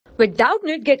With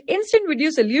Doubtnut, get instant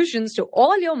video solutions to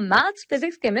all your maths,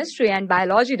 physics, chemistry, and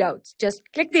biology doubts. Just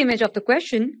click the image of the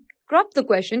question, crop the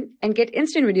question, and get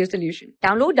instant video solution.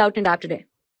 Download Doubtnut app today.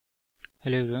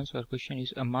 Hello everyone, so our question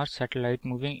is a Mars satellite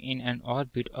moving in an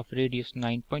orbit of radius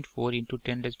 9.4 into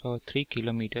 10 raised power 3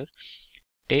 km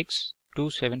takes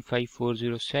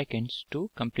 27540 seconds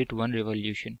to complete one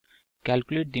revolution.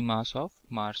 Calculate the mass of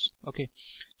Mars. Okay,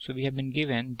 so we have been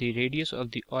given the radius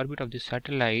of the orbit of the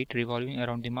satellite revolving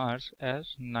around the Mars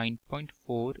as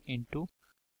 9.4 into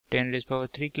 10 raised power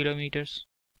 3 kilometers,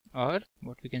 or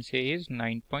what we can say is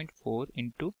 9.4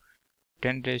 into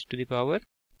 10 raised to the power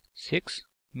 6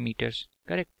 meters.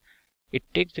 Correct. It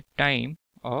takes the time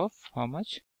of how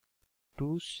much?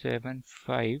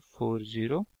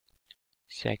 27540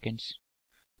 seconds.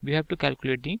 We have to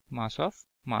calculate the mass of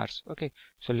Mars. Okay,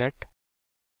 so let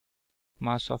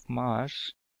mass of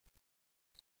Mars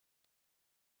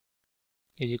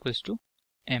is equals to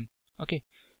m. Okay,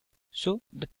 so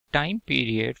the time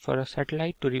period for a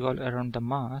satellite to revolve around the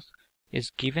Mars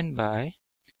is given by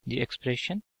the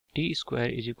expression t square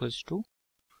is equals to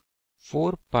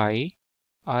 4 pi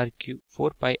r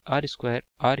square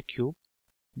r cube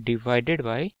divided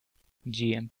by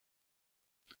gm.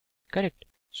 Correct.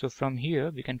 So from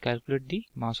here we can calculate the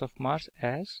mass of Mars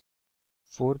as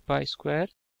 4 pi square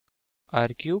r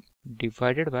cube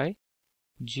divided by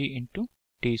g into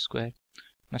t square.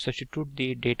 Now substitute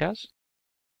the datas.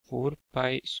 4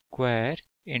 pi square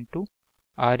into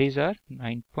r is our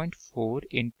 9.4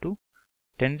 into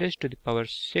 10 raised to the power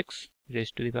 6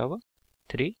 raised to the power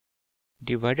 3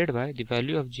 divided by the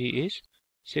value of g is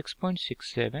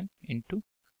 6.67 into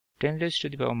 10 raised to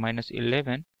the power minus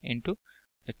 11 into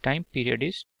the time period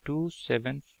is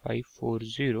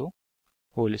 27540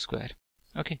 whole square.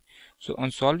 Okay, so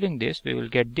on solving this we will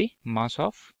get the mass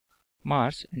of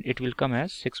Mars, and it will come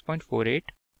as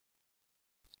 6.48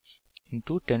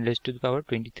 into 10 raised to the power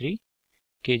 23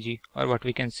 kg, or what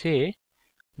we can say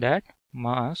that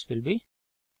mass will be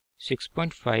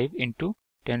 6.5 into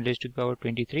 10 raised to the power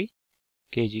 23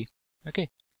 kg.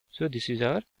 Okay, so this is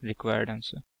our required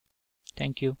answer.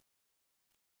 Thank you.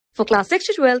 For class 6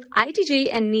 to 12, IIT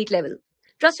JEE and NEET level.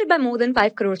 Trusted by more than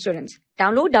 5 crore students.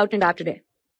 Download Doubtnut app today.